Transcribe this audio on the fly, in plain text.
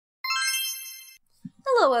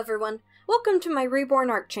Hello everyone, welcome to my Reborn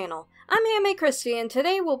Art channel. I'm Animechristy and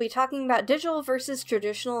today we'll be talking about digital versus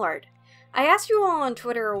traditional art. I asked you all on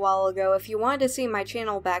Twitter a while ago if you wanted to see my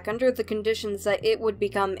channel back under the conditions that it would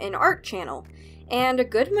become an art channel, and a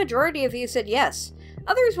good majority of you said yes.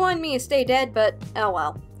 Others wanted me to stay dead, but oh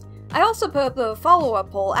well. I also put up a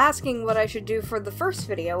follow-up poll asking what I should do for the first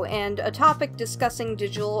video, and a topic discussing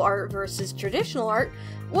digital art versus traditional art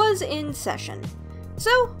was in session.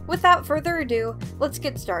 So, without further ado, let's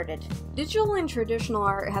get started. Digital and traditional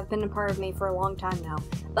art have been a part of me for a long time now,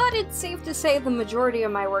 but it's safe to say the majority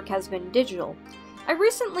of my work has been digital. I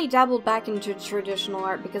recently dabbled back into traditional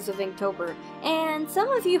art because of Inktober, and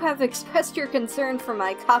some of you have expressed your concern for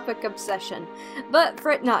my Copic obsession, but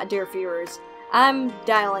fret not, dear viewers, I'm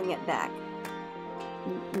dialing it back.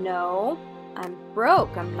 No, I'm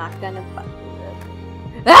broke, I'm not gonna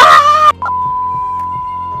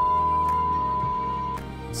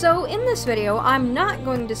So in this video, I'm not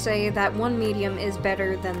going to say that one medium is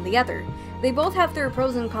better than the other. They both have their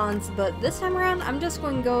pros and cons, but this time around, I'm just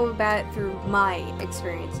going to go about it through my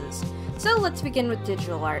experiences. So let's begin with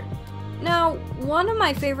digital art. Now, one of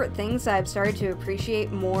my favorite things that I've started to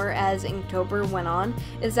appreciate more as Inktober went on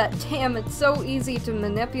is that, damn, it's so easy to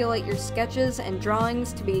manipulate your sketches and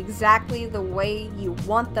drawings to be exactly the way you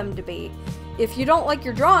want them to be. If you don't like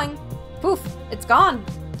your drawing, poof, it's gone.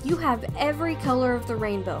 You have every color of the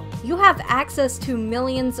rainbow. You have access to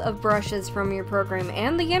millions of brushes from your program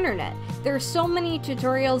and the internet. There are so many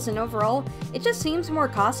tutorials, and overall, it just seems more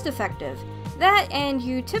cost-effective. That, and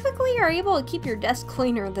you typically are able to keep your desk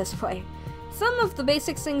cleaner this way. Some of the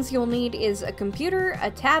basic things you'll need is a computer, a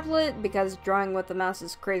tablet, because drawing with the mouse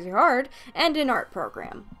is crazy hard, and an art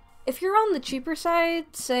program. If you're on the cheaper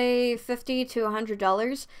side, say $50 to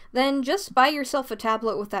 $100, then just buy yourself a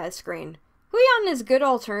tablet without a screen. Huion is a good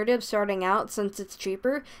alternative starting out since it's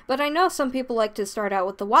cheaper, but I know some people like to start out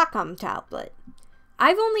with the Wacom tablet.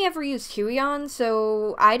 I've only ever used Huion,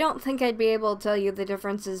 so I don't think I'd be able to tell you the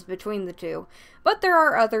differences between the two, but there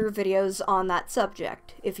are other videos on that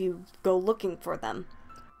subject, if you go looking for them.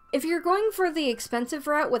 If you're going for the expensive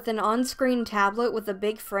route with an on-screen tablet with a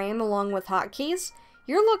big frame along with hotkeys,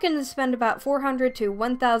 you're looking to spend about $400 to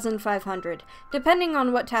 $1,500, depending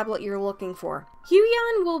on what tablet you're looking for.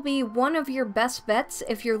 Huion will be one of your best bets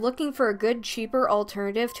if you're looking for a good, cheaper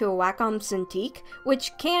alternative to a Wacom Cintiq,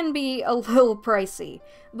 which can be a little pricey.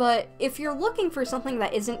 But if you're looking for something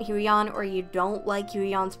that isn't Huion or you don't like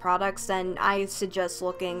Huion's products, then I suggest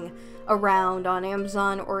looking around on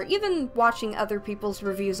Amazon or even watching other people's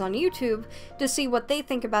reviews on YouTube to see what they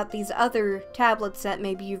think about these other tablets that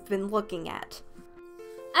maybe you've been looking at.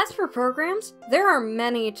 As for programs, there are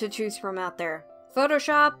many to choose from out there.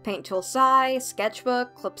 Photoshop, Paint Tool Sci,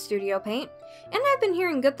 Sketchbook, Clip Studio Paint, and I've been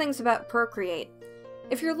hearing good things about Procreate.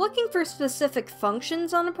 If you're looking for specific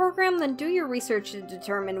functions on a program, then do your research to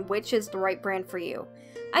determine which is the right brand for you.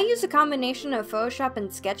 I use a combination of Photoshop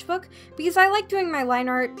and Sketchbook because I like doing my line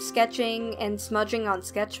art, sketching, and smudging on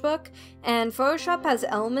Sketchbook, and Photoshop has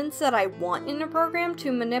elements that I want in a program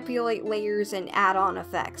to manipulate layers and add on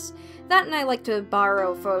effects. That, and I like to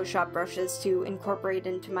borrow Photoshop brushes to incorporate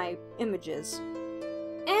into my images.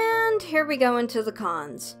 And here we go into the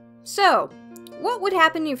cons. So, what would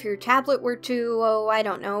happen if your tablet were to, I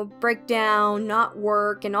don't know, break down, not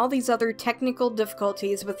work, and all these other technical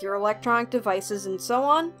difficulties with your electronic devices and so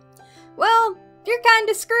on? Well, you're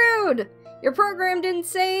kinda screwed! Your program didn't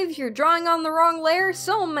save, you're drawing on the wrong layer,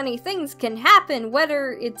 so many things can happen,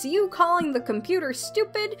 whether it's you calling the computer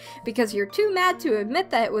stupid because you're too mad to admit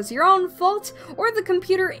that it was your own fault, or the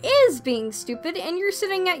computer is being stupid and you're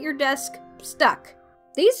sitting at your desk, stuck.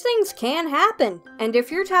 These things can happen, and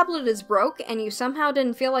if your tablet is broke and you somehow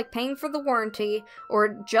didn't feel like paying for the warranty,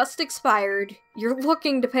 or just expired, you're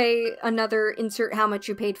looking to pay another insert how much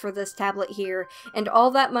you paid for this tablet here, and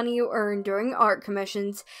all that money you earned during art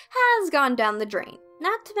commissions has gone down the drain.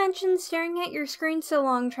 Not to mention, staring at your screen so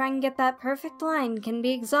long trying to get that perfect line can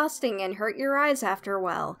be exhausting and hurt your eyes after a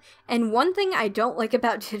while. And one thing I don't like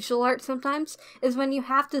about digital art sometimes is when you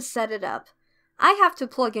have to set it up. I have to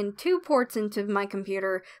plug in 2 ports into my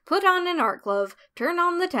computer, put on an art glove, turn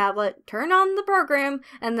on the tablet, turn on the program,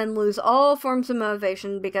 and then lose all forms of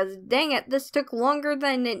motivation because dang it, this took longer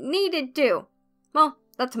than it needed to. Well,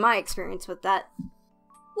 that's my experience with that.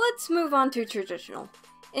 Let's move on to traditional.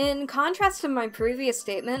 In contrast to my previous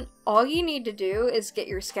statement, all you need to do is get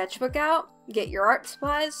your sketchbook out, get your art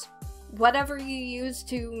supplies, whatever you use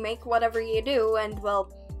to make whatever you do, and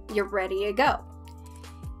well, you're ready to go.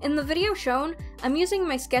 In the video shown, I'm using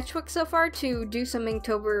my sketchbook so far to do some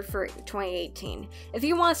Inktober for 2018. If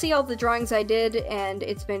you want to see all the drawings I did, and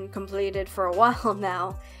it's been completed for a while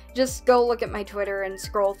now, Just go look at my Twitter and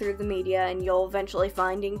scroll through the media and you'll eventually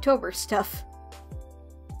find Inktober stuff.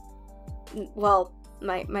 Well,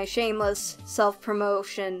 my shameless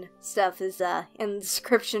self-promotion stuff is in the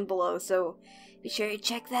description below, so be sure to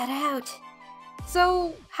check that out.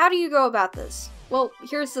 So, how do you go about this? Well,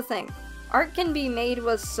 here's the thing. Art can be made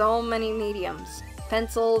with so many mediums.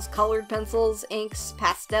 Pencils, colored pencils, inks,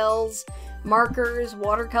 pastels, markers,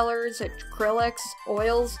 watercolors, acrylics,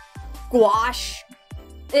 oils, gouache.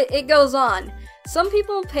 It goes on. Some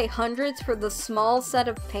people pay hundreds for the small set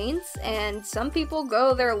of paints, and some people go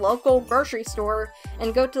to their local grocery store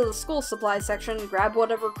and go to the school supply section and grab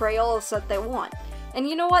whatever Crayola set they want. And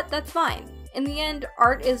you know what? That's fine. In the end,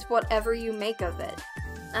 art is whatever you make of it.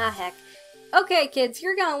 Ah, heck. Okay, kids,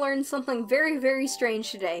 you're gonna learn something very, very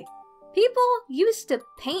strange today. People used to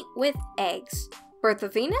paint with eggs. Birth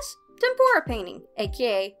of Venus? Tempera painting,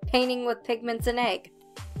 aka painting with pigments and egg.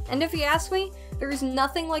 And if you ask me, there's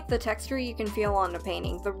nothing like the texture you can feel on a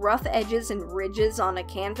painting. The rough edges and ridges on a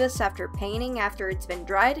canvas after painting after it's been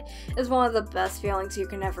dried is one of the best feelings you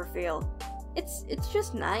can ever feel. It's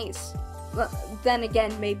just nice. But then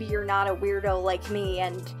again, maybe you're not a weirdo like me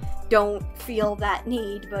and don't feel that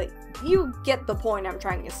need, but you get the point I'm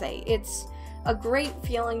trying to say. It's a great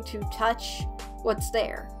feeling to touch what's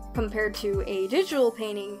there, compared to a digital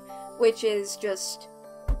painting, which is just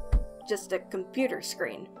a computer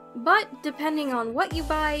screen. But depending on what you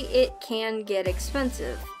buy, it can get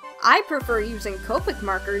expensive. I prefer using Copic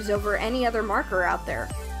markers over any other marker out there,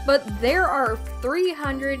 but there are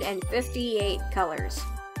 358 colors.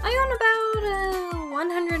 I own about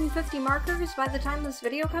 150 markers by the time this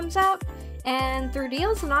video comes out, and through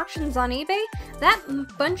deals and auctions on eBay, that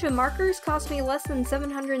bunch of markers cost me less than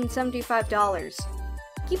 $775.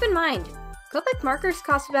 Keep in mind, Copic markers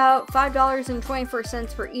cost about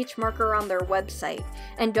 $5.24 for each marker on their website.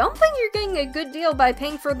 And don't think you're getting a good deal by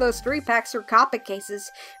paying for those 3-packs or Copic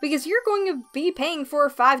cases, because you're going to be paying for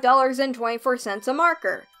 $5.24 a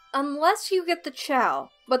marker. Unless you get the Chow,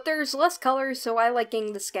 but there's less colors, so I like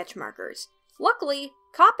getting the sketch markers. Luckily,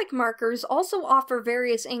 Copic markers also offer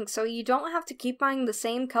various inks, so you don't have to keep buying the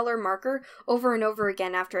same color marker over and over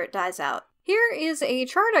again after it dies out. Here is a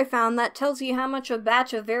chart I found that tells you how much a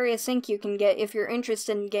batch of various ink you can get if you're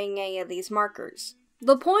interested in getting any of these markers.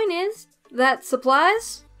 The point is that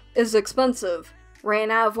supplies is expensive.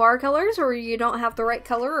 Ran out of watercolors, or you don't have the right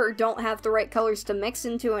color, or don't have the right colors to mix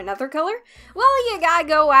into another color? Well, you gotta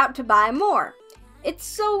go out to buy more. It's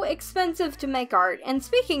so expensive to make art, and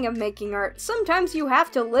speaking of making art, sometimes you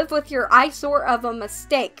have to live with your eyesore of a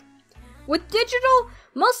mistake. With digital,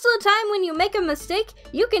 most of the time when you make a mistake,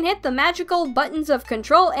 you can hit the magical buttons of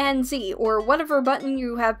Control and Z, or whatever button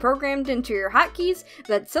you have programmed into your hotkeys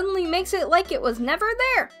that suddenly makes it like it was never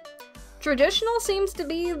there. Traditional seems to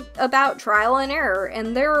be about trial and error,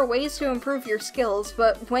 and there are ways to improve your skills,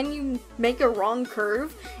 but when you make a wrong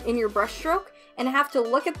curve in your brushstroke and have to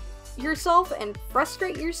look at yourself and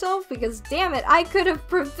frustrate yourself because damn it, I could have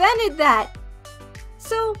prevented that!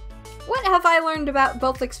 So, what have I learned about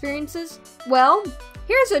both experiences? Well,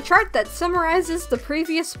 here's a chart that summarizes the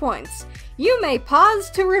previous points. You may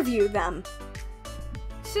pause to review them.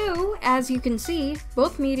 So, as you can see,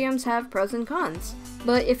 both mediums have pros and cons.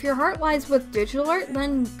 But if your heart lies with digital art,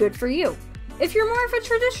 then good for you. If you're more of a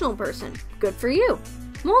traditional person, good for you.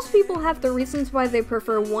 Most people have their reasons why they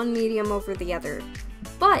prefer one medium over the other.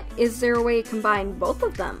 But is there a way to combine both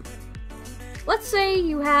of them? Let's say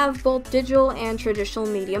you have both digital and traditional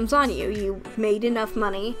mediums on you. You made enough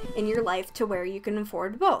money in your life to where you can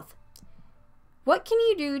afford both. What can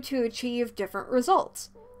you do to achieve different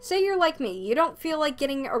results? Say you're like me, you don't feel like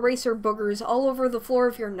getting eraser boogers all over the floor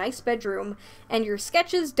of your nice bedroom, and your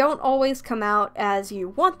sketches don't always come out as you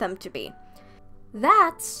want them to be.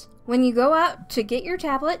 That's when you go out to get your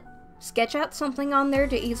tablet, sketch out something on there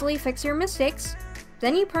to easily fix your mistakes,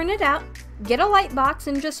 then you print it out, get a light box,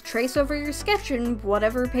 and just trace over your sketch in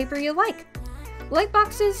whatever paper you like. Light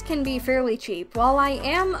boxes can be fairly cheap. While I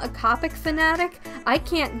am a Copic fanatic, I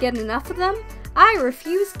can't get enough of them. I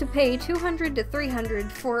refuse to pay $200 to $300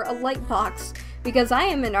 for a light box because I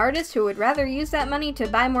am an artist who would rather use that money to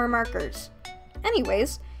buy more markers.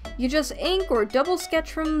 Anyways, you just ink or double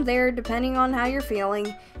sketch from there depending on how you're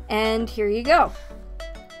feeling, and here you go.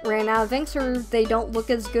 Ran out of inks or they don't look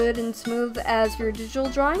as good and smooth as your digital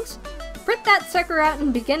drawings? Print that sucker out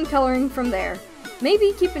and begin coloring from there.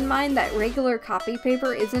 Maybe keep in mind that regular copy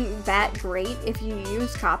paper isn't that great if you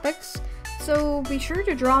use Copics. So be sure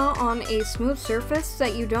to draw on a smooth surface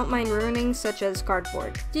that you don't mind ruining, such as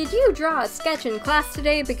cardboard. Did you draw a sketch in class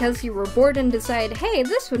today because you were bored and decided, hey,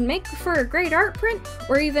 this would make for a great art print?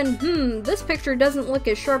 Or even, this picture doesn't look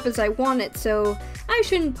as sharp as I want it, so I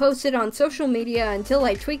shouldn't post it on social media until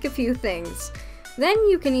I tweak a few things. Then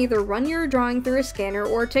you can either run your drawing through a scanner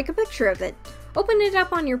or take a picture of it. Open it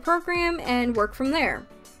up on your program and work from there.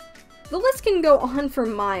 The list can go on for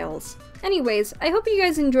miles. Anyways, I hope you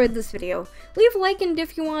guys enjoyed this video. Leave a like, and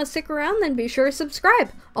if you want to stick around, then be sure to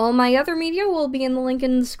subscribe. All my other media will be in the link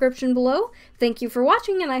in the description below. Thank you for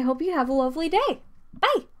watching, and I hope you have a lovely day.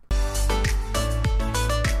 Bye!